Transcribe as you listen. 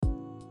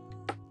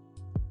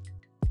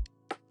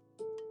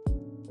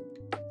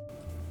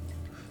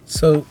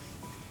So,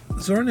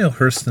 Zora Neale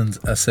Hurston's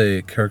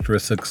essay,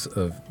 Characteristics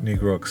of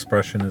Negro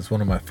Expression, is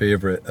one of my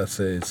favorite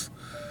essays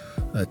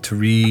to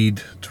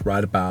read, to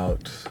write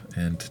about,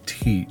 and to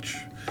teach.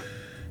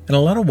 And a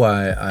lot of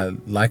why I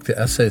like the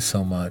essay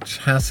so much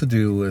has to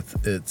do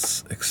with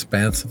its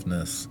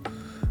expansiveness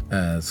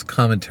as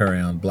commentary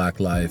on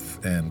Black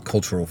life and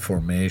cultural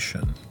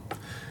formation.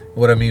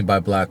 What I mean by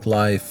Black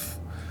life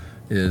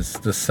is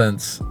the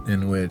sense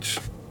in which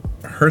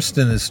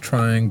Hurston is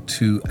trying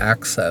to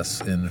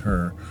access in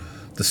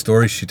the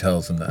story she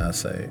tells in the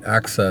essay,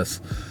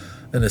 access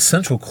an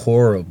essential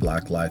core of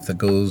Black life that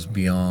goes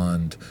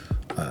beyond,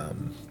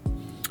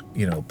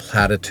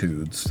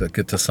 platitudes that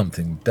get to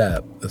something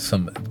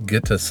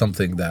get to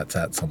something that's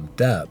at some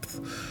depth,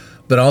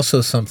 but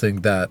also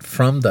something that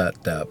from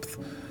that depth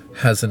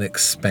has an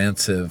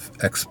expansive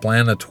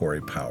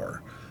explanatory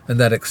power. And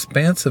that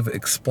expansive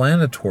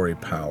explanatory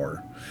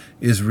power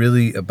is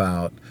really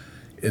about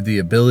the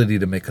ability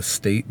to make a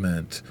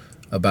statement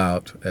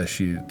about,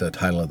 the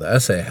title of the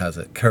essay has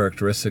it,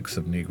 characteristics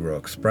of Negro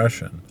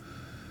expression.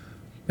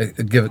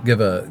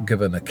 Give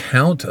an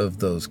account of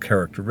those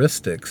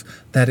characteristics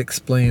that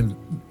explain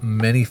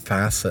many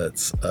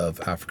facets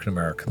of African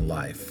American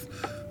life.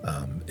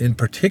 In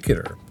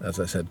particular, as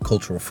I said,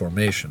 cultural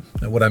formation.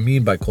 And what I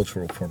mean by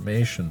cultural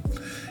formation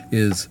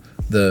is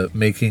the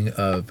making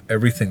of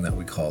everything that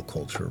we call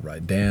culture,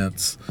 right?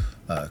 Dance,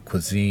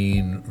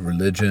 cuisine,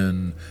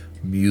 religion,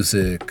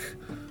 music,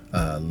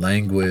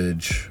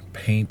 language,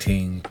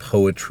 painting,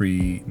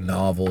 poetry,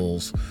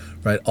 novels,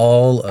 right?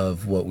 All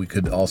of what we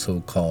could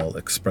also call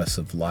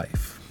expressive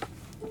life.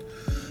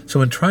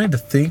 So in trying to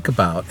think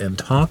about and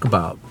talk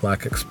about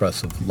Black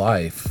expressive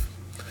life,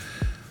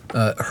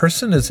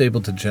 Hurston is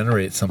able to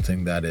generate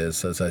something that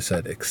is, as I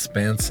said,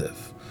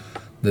 expansive.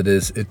 That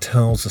is, it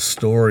tells a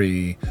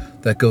story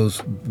that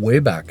goes way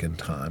back in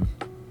time,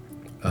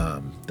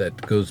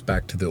 that goes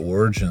back to the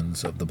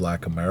origins of the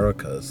Black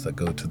Americas, that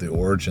go to the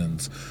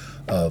origins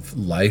of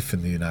life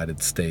in the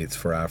United States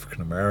for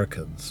African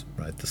Americans,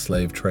 right? The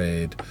slave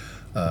trade,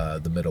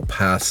 the Middle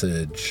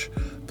Passage,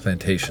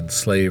 plantation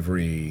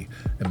slavery,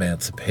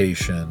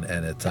 emancipation,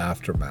 and its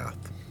aftermath.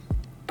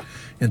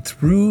 And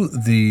through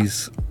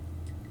these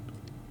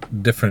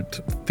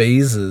different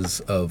phases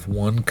of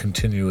one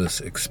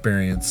continuous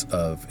experience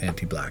of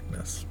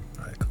anti-Blackness,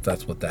 right? 'Cause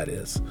that's what that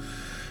is.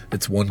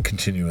 It's one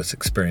continuous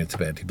experience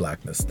of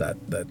anti-Blackness that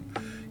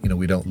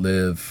we don't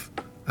live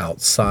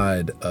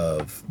outside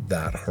of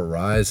that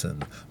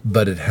horizon,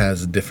 but it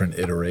has different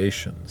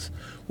iterations.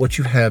 What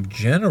you have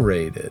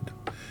generated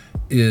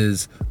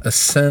is a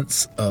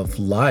sense of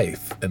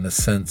life and a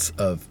sense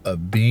of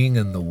being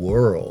in the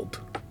world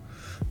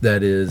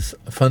that is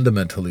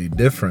fundamentally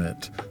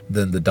different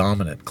than the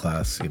dominant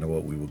class,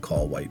 what we would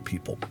call white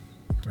people,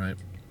 right?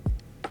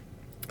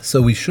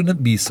 So we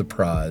shouldn't be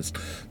surprised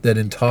that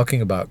in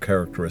talking about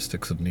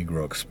characteristics of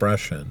Negro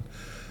expression,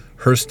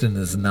 Hurston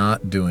is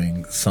not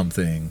doing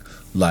something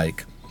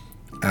like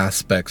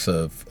aspects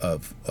of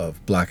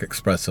Black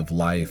expressive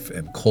life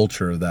and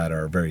culture that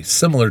are very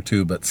similar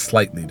to but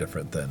slightly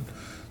different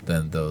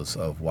than those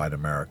of white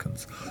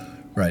Americans.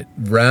 Right.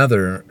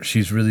 Rather,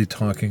 she's really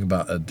talking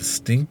about a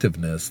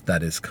distinctiveness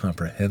that is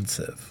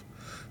comprehensive,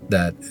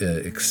 that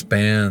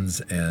expands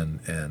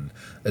and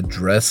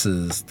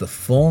addresses the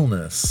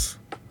fullness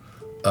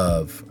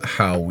of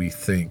how we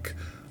think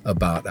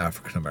about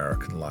African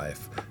American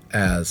life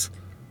as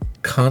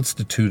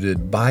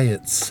constituted by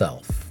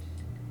itself,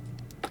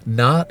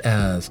 not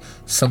as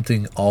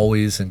something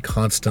always and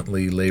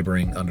constantly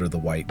laboring under the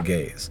white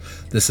gaze.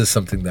 This is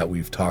something that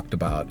we've talked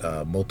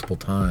about multiple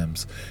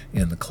times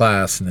in the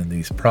class and in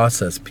these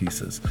process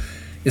pieces.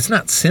 It's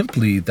not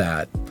simply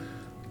that,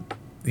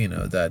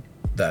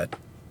 that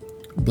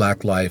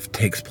Black life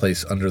takes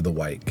place under the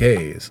white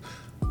gaze.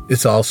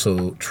 It's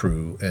also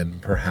true and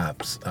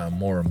perhaps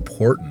more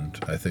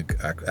important, I think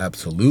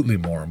absolutely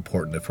more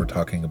important if we're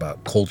talking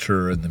about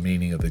culture and the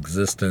meaning of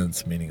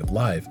existence, meaning of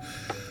life.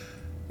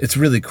 It's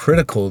really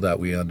critical that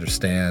we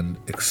understand,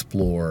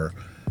 explore,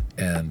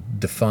 and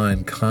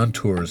define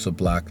contours of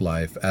Black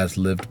life as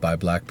lived by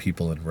Black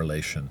people in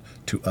relation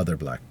to other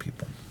Black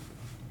people.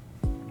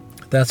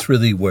 That's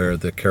really where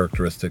the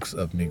Characteristics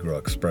of Negro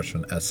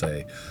Expression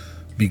essay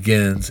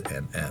begins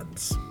and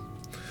ends.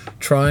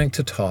 Trying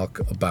to talk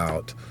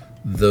about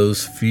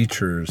those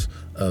features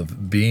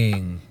of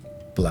being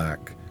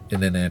Black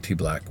in an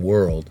anti-Black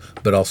world,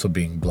 but also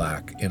being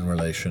Black in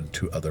relation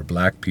to other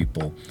Black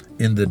people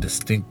in the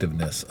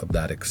distinctiveness of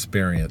that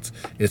experience,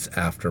 its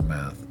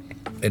aftermath,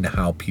 and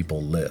how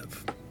people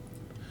live.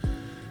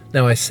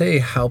 Now, I say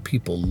how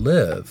people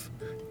live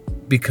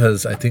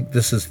because I think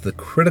this is the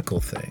critical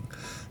thing,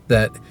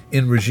 that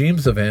in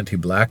regimes of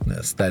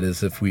anti-Blackness, that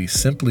is, if we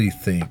simply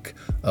think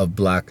of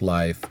Black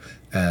life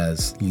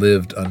as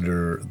lived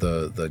under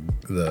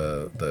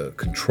the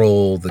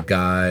control, the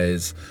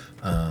guise,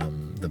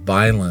 the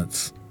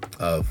violence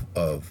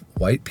of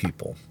white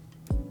people,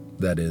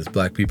 that is,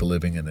 Black people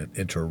living in an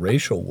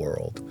interracial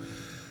world,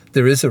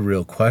 there is a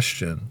real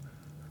question: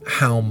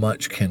 how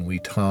much can we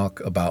talk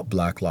about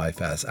Black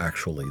life as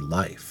actually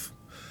life?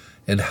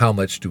 And how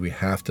much do we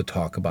have to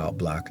talk about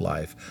Black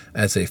life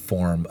as a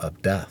form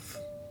of death,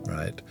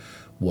 right?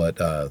 What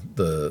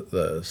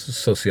the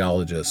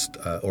sociologist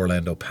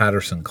Orlando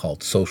Patterson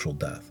called social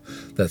death,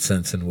 that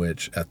sense in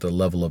which at the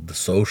level of the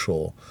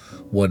social,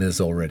 one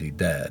is already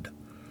dead,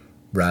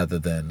 rather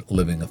than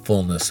living a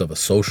fullness of a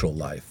social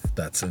life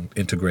that's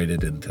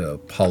integrated into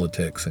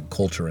politics and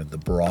culture in the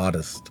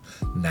broadest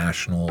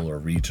national or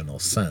regional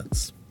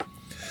sense.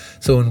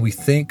 So when we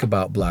think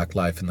about Black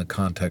life in the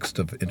context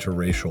of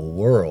interracial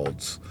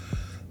worlds,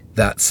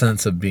 that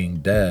sense of being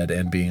dead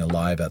and being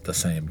alive at the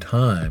same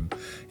time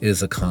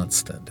is a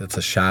constant. It's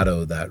a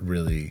shadow that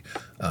really,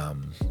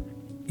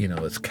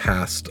 is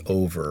cast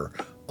over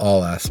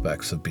all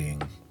aspects of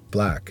being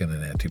Black in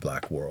an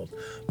anti-Black world.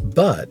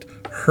 But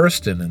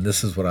Hurston, and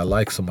this is what I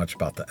like so much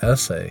about the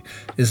essay,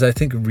 is I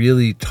think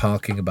really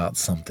talking about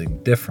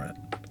something different.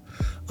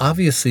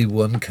 Obviously,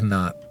 one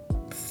cannot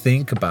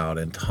think about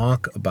and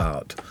talk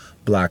about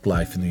Black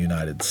life in the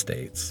United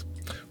States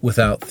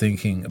without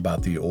thinking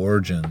about the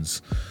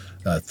origins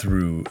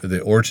through the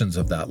origins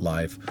of that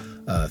life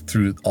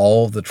through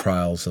all the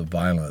trials of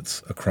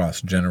violence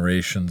across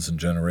generations and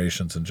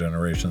generations and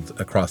generations,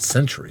 across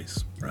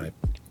centuries, right?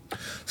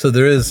 So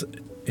there is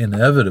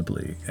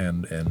inevitably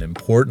and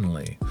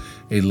importantly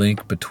a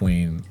link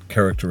between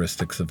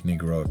characteristics of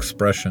Negro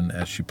expression,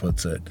 as she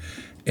puts it,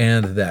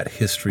 and that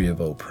history of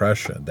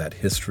oppression, that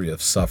history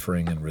of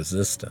suffering and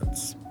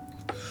resistance.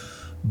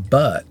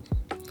 But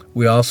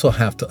we also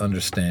have to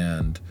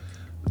understand,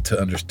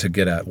 to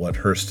get at what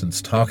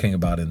Hurston's talking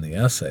about in the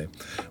essay,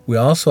 we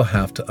also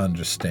have to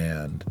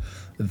understand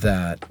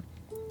that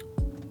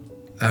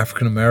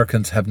African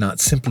Americans have not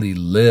simply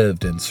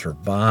lived and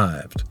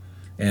survived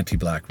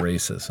anti-Black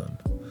racism,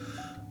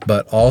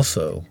 but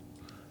also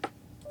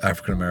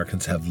African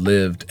Americans have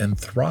lived and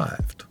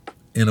thrived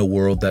in a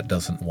world that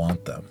doesn't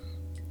want them.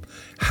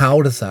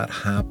 How does that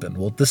happen?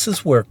 Well, this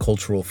is where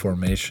cultural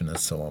formation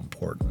is so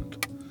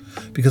important.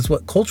 Because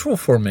what cultural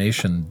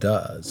formation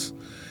does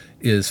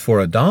is, for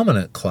a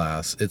dominant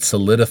class, it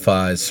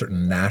solidifies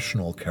certain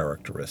national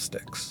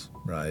characteristics,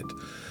 right?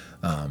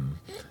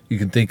 You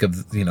can think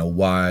of,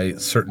 why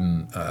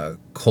certain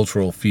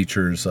cultural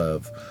features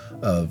of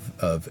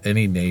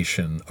any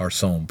nation are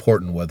so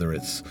important, whether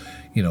it's,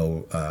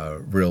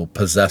 real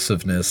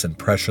possessiveness and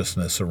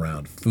preciousness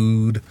around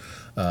food,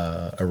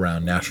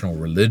 around national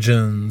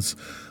religions,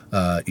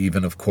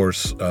 even, of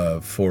course,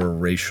 for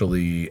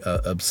racially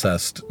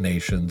obsessed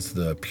nations,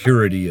 the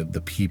purity of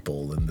the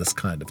people and this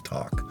kind of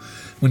talk.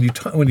 When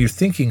you're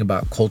thinking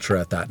about culture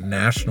at that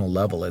national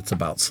level, it's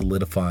about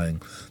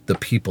solidifying the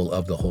people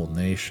of the whole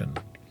nation.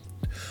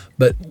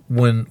 But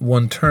when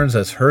one turns,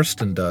 as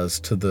Hurston does,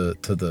 to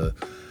the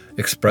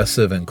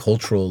expressive and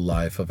cultural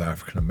life of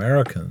African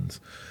Americans,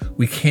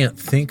 we can't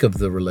think of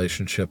the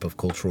relationship of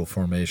cultural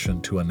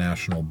formation to a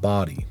national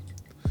body.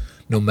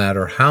 No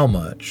matter how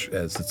much,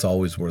 as it's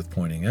always worth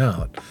pointing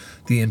out,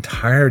 the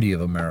entirety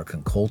of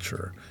American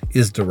culture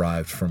is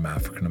derived from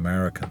African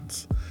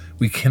Americans.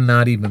 We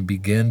cannot even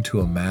begin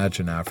to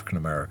imagine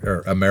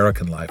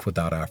American life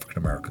without African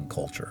American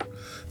culture.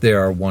 They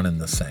are one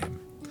and the same.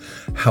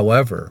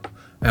 However,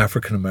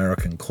 African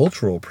American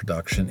cultural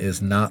production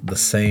is not the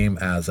same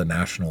as a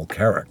national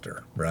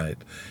character, right?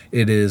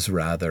 It is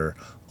rather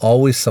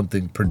always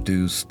something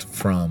produced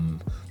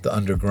from the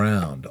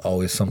underground,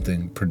 always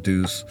something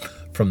produced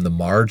from the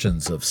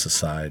margins of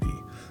society,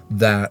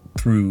 that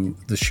through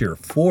the sheer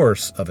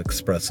force of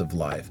expressive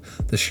life,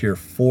 the sheer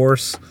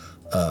force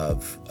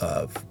of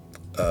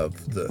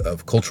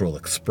cultural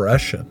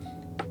expression,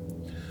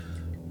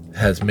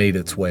 has made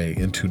its way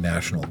into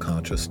national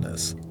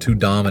consciousness to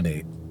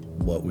dominate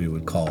what we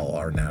would call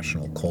our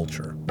national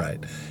culture,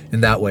 right?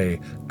 In that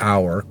way,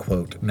 our,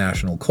 quote,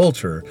 national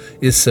culture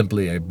is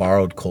simply a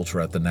borrowed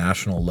culture at the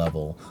national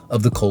level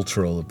of the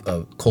culture of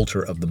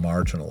the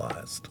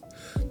marginalized.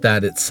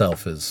 That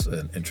itself is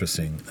an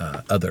interesting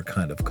other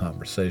kind of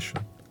conversation.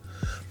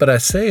 But I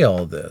say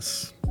all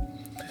this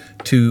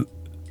to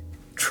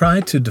try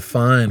to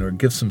define or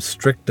give some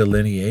strict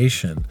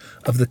delineation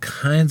of the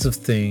kinds of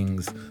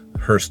things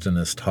Hurston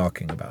is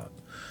talking about.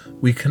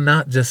 We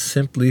cannot just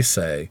simply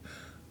say,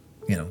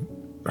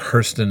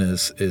 Hurston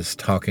is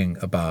talking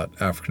about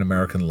African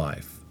American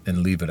life and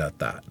leave it at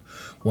that.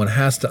 One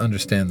has to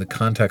understand the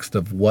context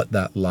of what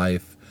that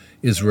life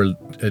is,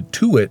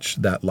 to which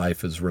that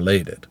life is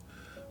related,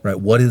 right?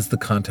 What is the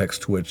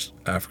context to which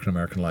African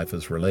American life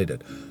is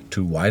related?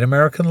 To white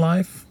American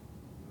life,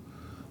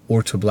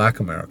 or to Black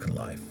American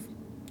life,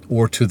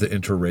 or to the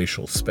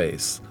interracial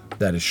space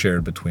that is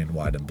shared between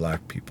white and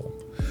Black people?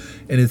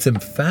 And it's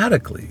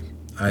emphatically,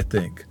 I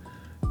think,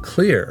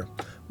 clear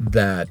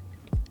that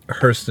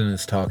Hurston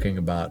is talking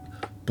about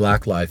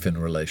Black life in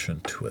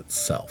relation to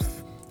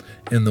itself,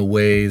 in the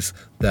ways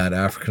that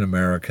African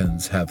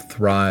Americans have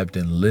thrived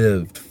and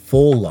lived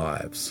full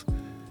lives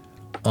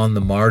on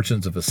the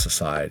margins of a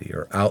society,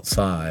 or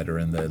outside, or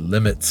in the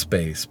limit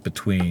space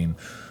between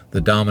the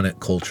dominant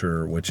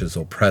culture, which is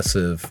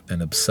oppressive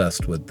and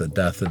obsessed with the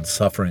death and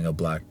suffering of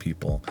Black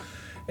people,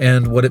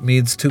 and what it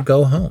means to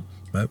go home,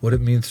 right? What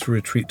it means to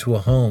retreat to a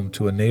home,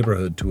 to a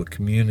neighborhood, to a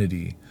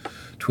community,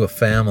 to a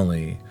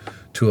family,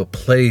 to a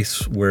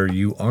place where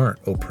you aren't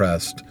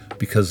oppressed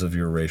because of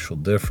your racial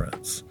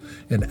difference.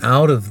 And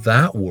out of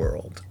that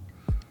world,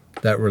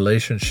 that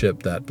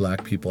relationship that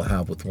Black people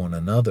have with one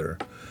another,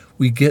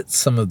 we get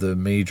some of the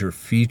major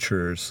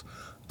features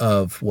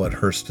of what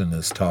Hurston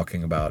is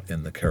talking about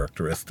in the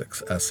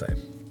characteristics essay.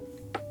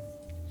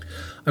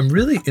 I'm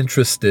really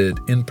interested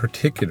in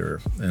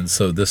particular, and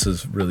so this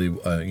is really,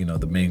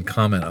 the main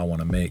comment I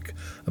want to make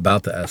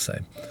about the essay,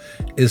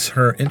 is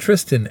her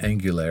interest in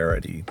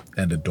angularity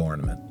and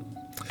adornment.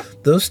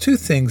 Those two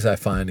things I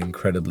find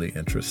incredibly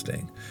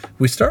interesting.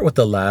 We start with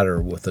the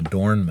latter, with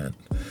adornment.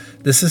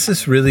 This is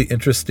this really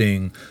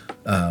interesting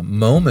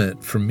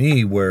moment for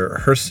me where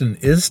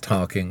Hurston is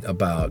talking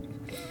about,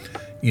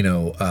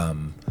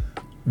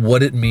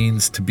 what it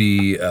means to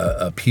be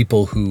a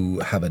people who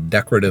have a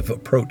decorative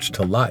approach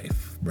to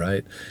life,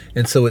 right?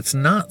 And so it's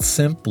not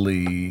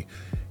simply,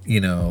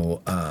 a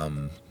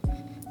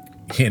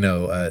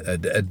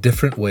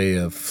different way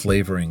of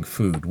flavoring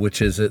food,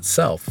 which is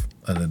itself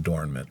an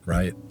adornment,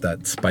 right?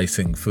 That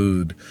spicing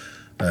food,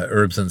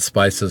 herbs and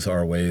spices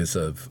are ways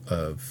of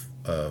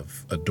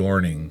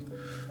adorning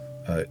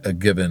a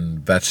given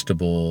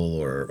vegetable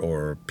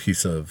or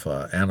piece of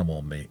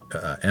animal meat.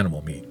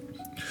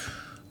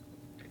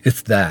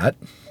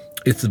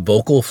 It's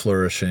vocal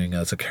flourishing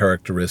as a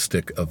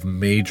characteristic of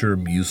major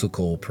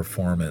musical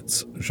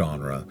performance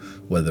genre,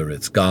 whether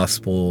it's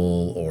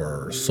gospel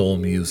or soul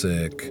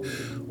music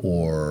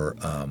or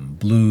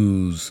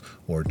blues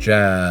or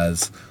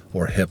jazz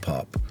or hip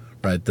hop,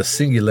 right? The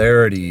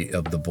singularity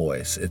of the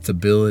voice, its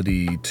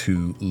ability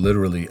to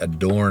literally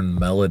adorn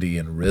melody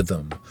and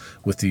rhythm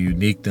with the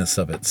uniqueness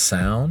of its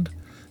sound.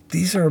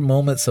 These are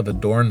moments of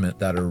adornment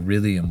that are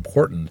really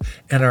important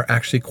and are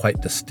actually quite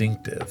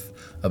distinctive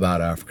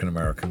about African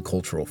American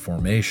cultural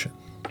formation.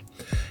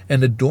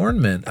 And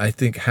adornment, I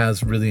think,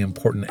 has really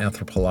important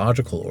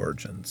anthropological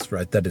origins,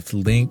 right? That it's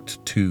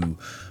linked to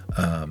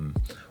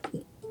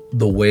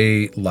the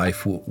way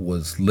life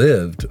was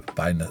lived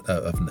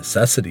of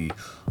necessity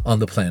on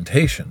the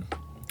plantation.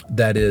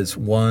 That is,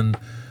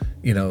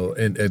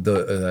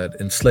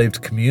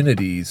 enslaved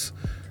communities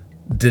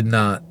did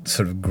not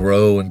sort of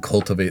grow and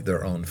cultivate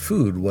their own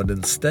food. What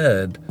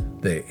instead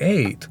they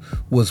ate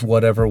was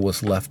whatever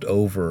was left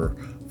over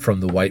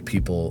from the white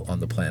people on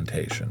the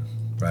plantation,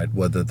 right?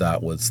 Whether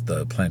that was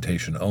the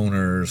plantation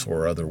owners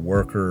or other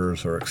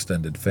workers or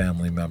extended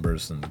family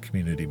members and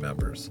community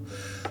members.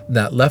 And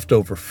that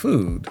leftover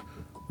food,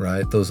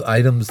 right, those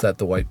items that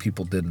the white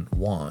people didn't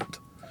want,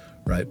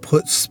 right,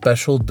 put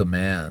special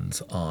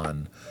demands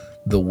on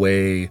the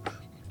way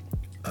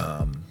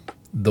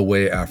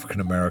African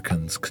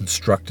Americans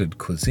constructed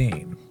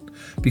cuisine,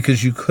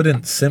 because you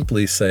couldn't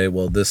simply say,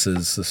 well, this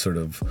is the sort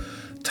of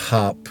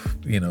top,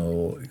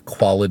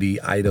 quality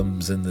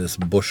items in this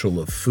bushel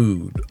of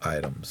food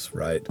items,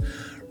 right?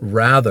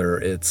 Rather,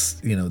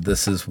 it's,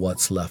 this is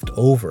what's left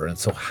over. And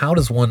so how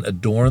does one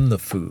adorn the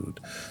food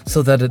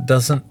so that it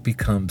doesn't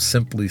become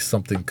simply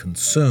something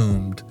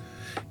consumed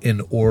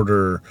in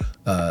order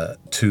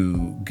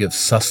to give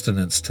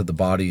sustenance to the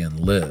body and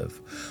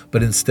live,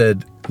 but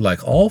instead,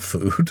 like all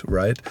food,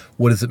 right,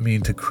 what does it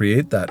mean to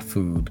create that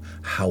food,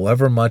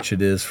 however much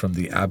it is from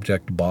the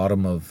abject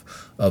bottom of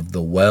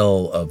the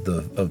well of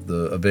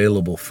the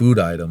available food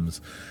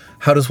items?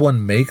 How does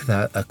one make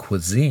that a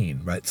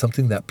cuisine, right?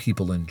 Something that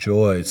people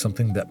enjoy,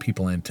 something that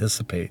people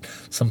anticipate,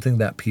 something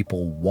that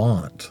people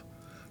want,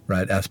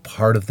 right, as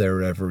part of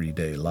their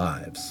everyday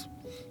lives,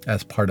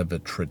 as part of a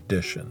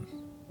tradition.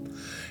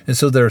 And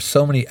so there are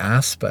so many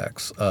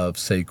aspects of,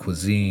 say,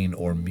 cuisine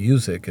or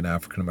music in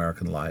African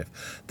American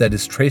life that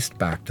is traced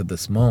back to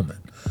this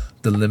moment.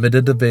 The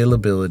limited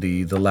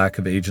availability, the lack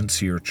of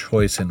agency or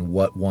choice in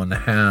what one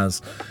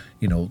has,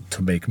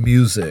 to make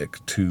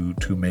music, to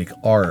make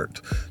art,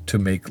 to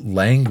make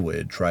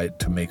language, right,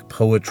 to make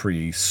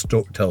poetry,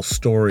 tell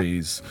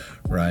stories,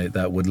 right,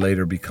 that would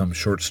later become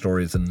short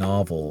stories and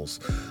novels,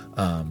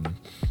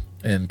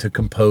 and to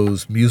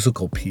compose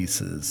musical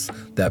pieces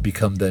that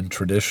become then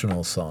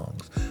traditional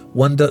songs.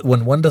 When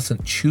one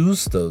doesn't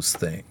choose those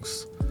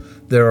things,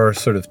 there are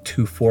sort of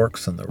two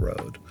forks in the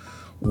road.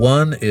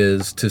 One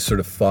is to sort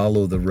of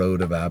follow the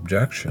road of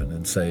abjection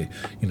and say,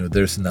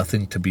 there's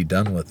nothing to be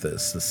done with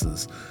this. This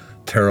is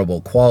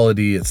terrible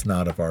quality, it's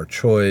not of our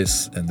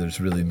choice, and there's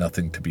really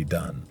nothing to be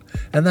done.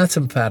 And that's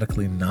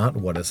emphatically not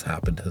what has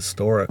happened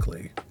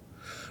historically.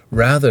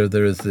 Rather,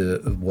 there is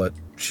what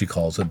she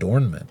calls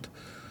adornment,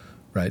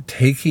 right?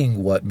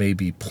 Taking what may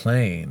be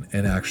plain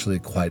and actually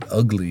quite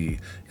ugly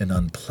and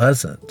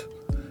unpleasant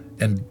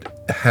and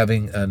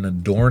having an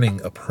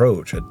adorning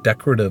approach, a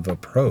decorative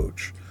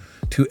approach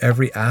to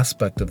every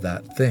aspect of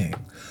that thing,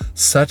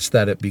 such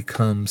that it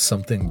becomes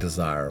something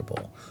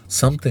desirable,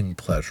 something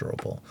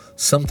pleasurable,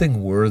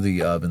 something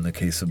worthy of, in the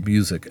case of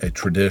music, a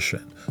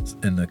tradition,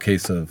 in the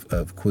case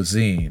of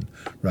cuisine,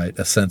 right,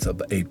 a sense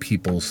of a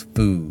people's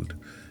food,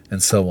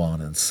 and so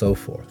on and so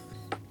forth.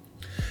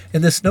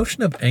 And this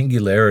notion of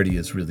angularity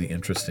is really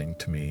interesting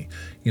to me.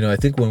 I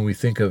think when we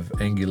think of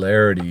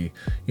angularity,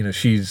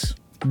 she's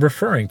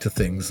referring to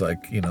things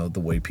like, the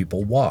way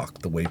people walk,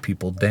 the way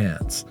people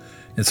dance.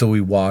 And so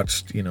we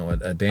watched,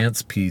 a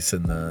dance piece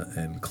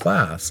in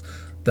class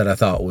that I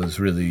thought was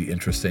really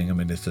interesting. I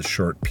mean, it's a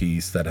short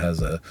piece that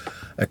has a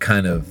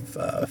kind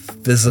of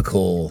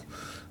physical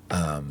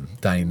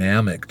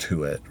dynamic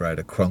to it, right?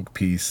 A crunk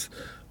piece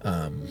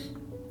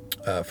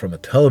from a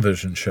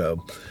television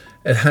show.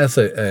 It has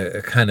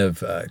a kind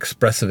of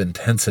expressive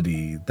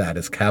intensity that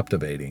is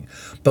captivating.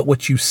 But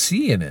what you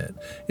see in it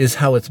is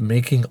how it's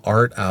making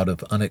art out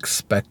of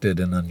unexpected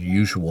and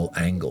unusual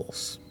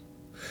angles.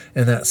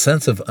 And that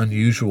sense of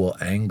unusual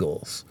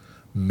angles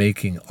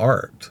making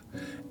art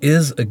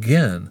is,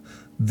 again,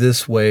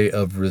 this way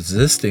of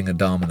resisting a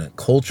dominant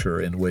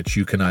culture in which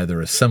you can either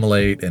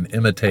assimilate and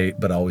imitate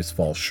but always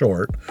fall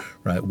short,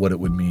 right? What it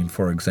would mean,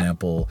 for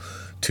example,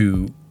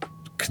 to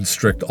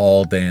constrict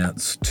all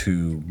dance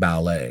to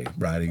ballet,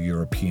 right? A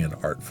European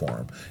art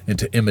form, and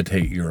to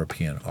imitate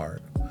European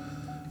art,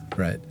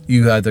 right?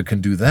 You either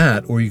can do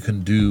that or you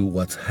can do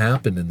what's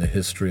happened in the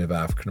history of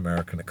African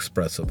American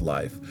expressive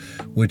life,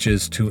 which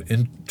is to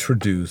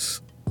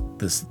introduce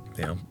this,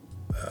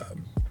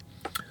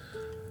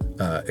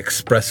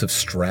 expressive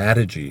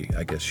strategy,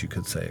 I guess you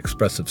could say,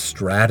 expressive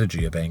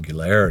strategy of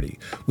angularity,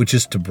 which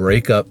is to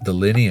break up the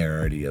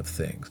linearity of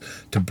things,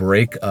 to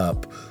break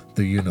up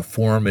the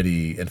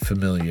uniformity and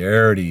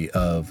familiarity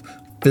of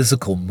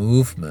physical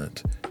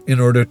movement in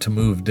order to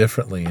move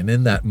differently. And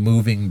in that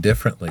moving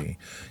differently,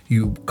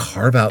 you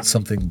carve out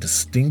something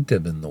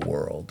distinctive in the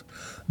world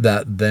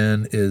that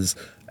then is,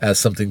 as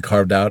something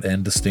carved out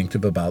and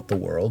distinctive about the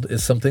world,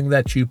 is something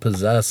that you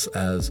possess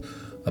as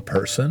a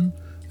person,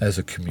 as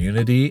a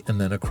community,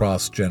 and then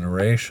across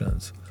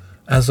generations,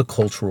 as a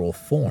cultural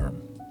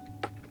form.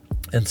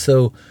 And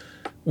so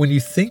when you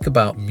think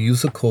about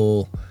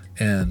musical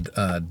and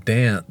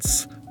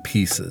dance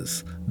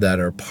pieces that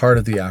are part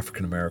of the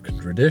African American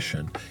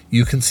tradition,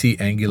 you can see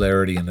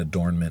angularity and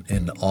adornment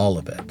in all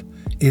of it.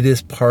 It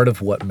is part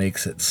of what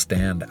makes it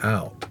stand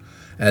out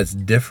as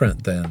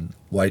different than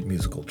white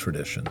musical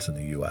traditions in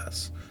the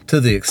U.S., to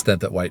the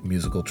extent that white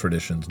musical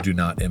traditions do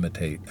not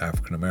imitate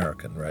African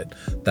American, right?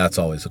 That's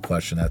always a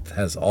question that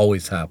has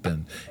always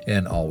happened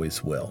and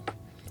always will,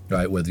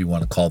 right? Whether you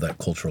want to call that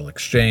cultural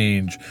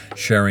exchange,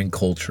 sharing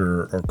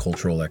culture, or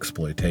cultural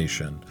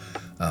exploitation.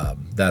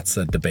 That's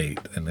a debate,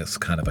 and it's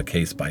kind of a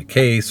case by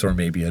case or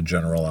maybe a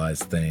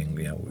generalized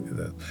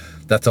thing.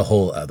 That's a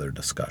whole other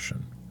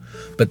discussion.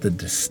 But the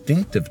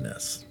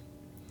distinctiveness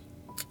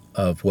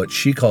of what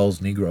she calls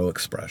Negro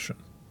expression,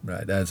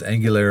 right, as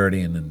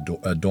angularity and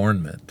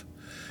adornment,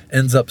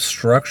 ends up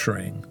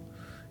structuring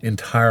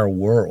entire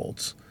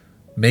worlds,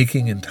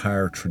 making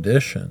entire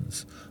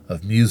traditions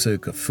of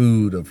music, of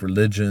food, of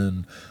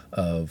religion,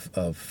 of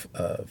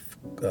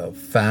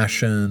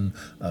fashion,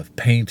 of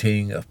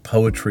painting, of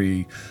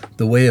poetry,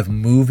 the way of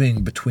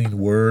moving between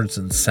words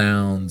and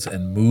sounds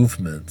and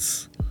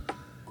movements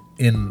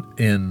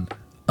in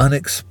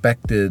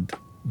unexpected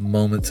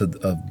moments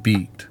of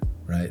beat,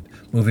 right?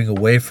 Moving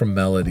away from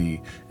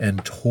melody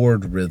and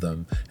toward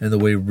rhythm, and the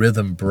way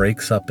rhythm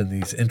breaks up in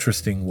these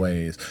interesting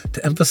ways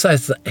to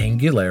emphasize the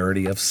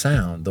angularity of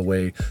sound, the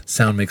way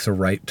sound makes a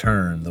right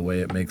turn, the way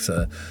it makes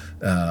the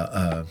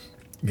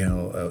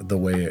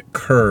way it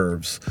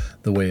curves,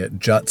 the way it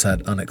juts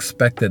at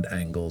unexpected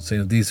angles.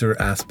 These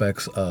are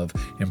aspects of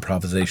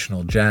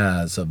improvisational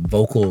jazz, of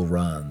vocal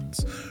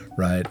runs,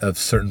 right, of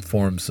certain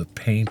forms of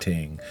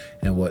painting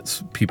and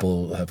what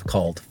people have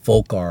called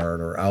folk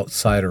art or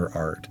outsider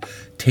art,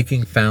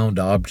 taking found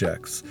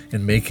objects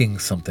and making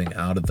something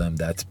out of them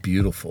that's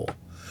beautiful.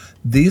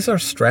 These are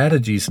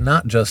strategies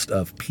not just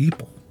of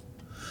people,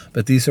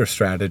 but these are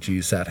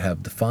strategies that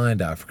have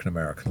defined African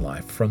American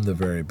life from the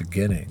very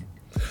beginning,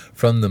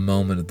 from the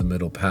moment of the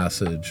Middle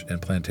Passage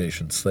and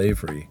plantation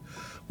slavery,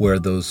 where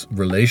those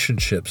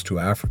relationships to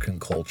African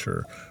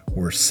culture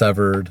were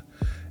severed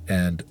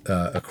and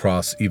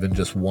across even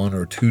just one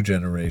or two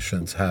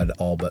generations had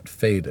all but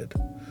faded.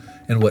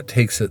 And what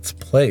takes its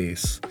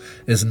place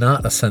is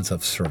not a sense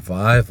of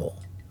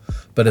survival,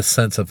 but a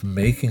sense of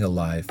making a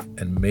life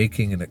and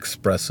making an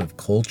expressive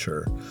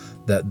culture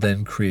that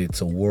then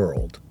creates a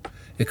world.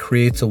 It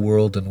creates a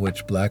world in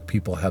which Black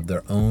people have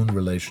their own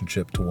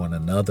relationship to one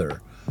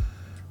another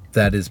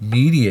that is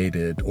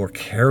mediated or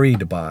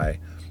carried by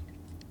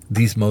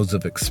these modes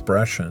of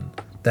expression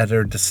that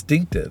are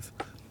distinctive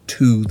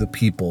to the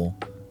people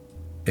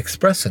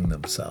expressing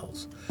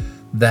themselves.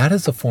 That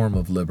is a form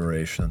of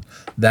liberation.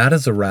 That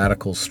is a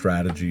radical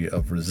strategy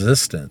of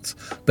resistance.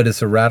 But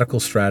it's a radical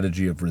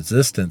strategy of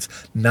resistance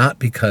not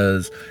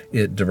because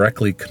it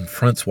directly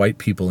confronts white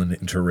people in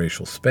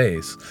interracial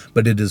space,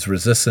 but it is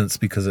resistance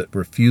because it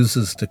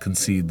refuses to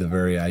concede the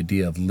very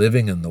idea of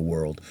living in the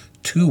world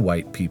to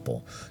white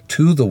people,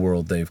 to the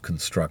world they've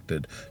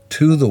constructed,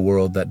 to the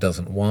world that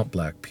doesn't want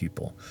Black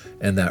people.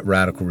 And that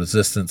radical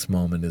resistance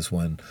moment is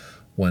when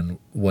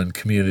when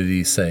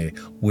communities say,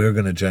 we're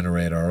going to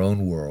generate our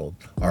own world,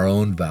 our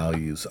own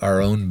values,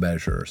 our own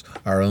measures,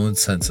 our own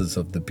senses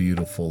of the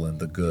beautiful and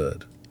the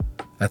good.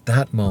 At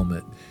that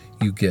moment,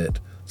 you get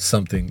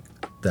something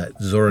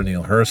that Zora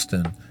Neale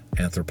Hurston,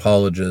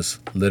 anthropologist,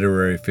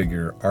 literary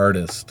figure,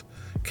 artist,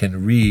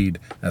 can read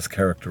as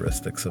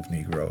characteristics of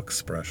Negro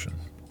expression.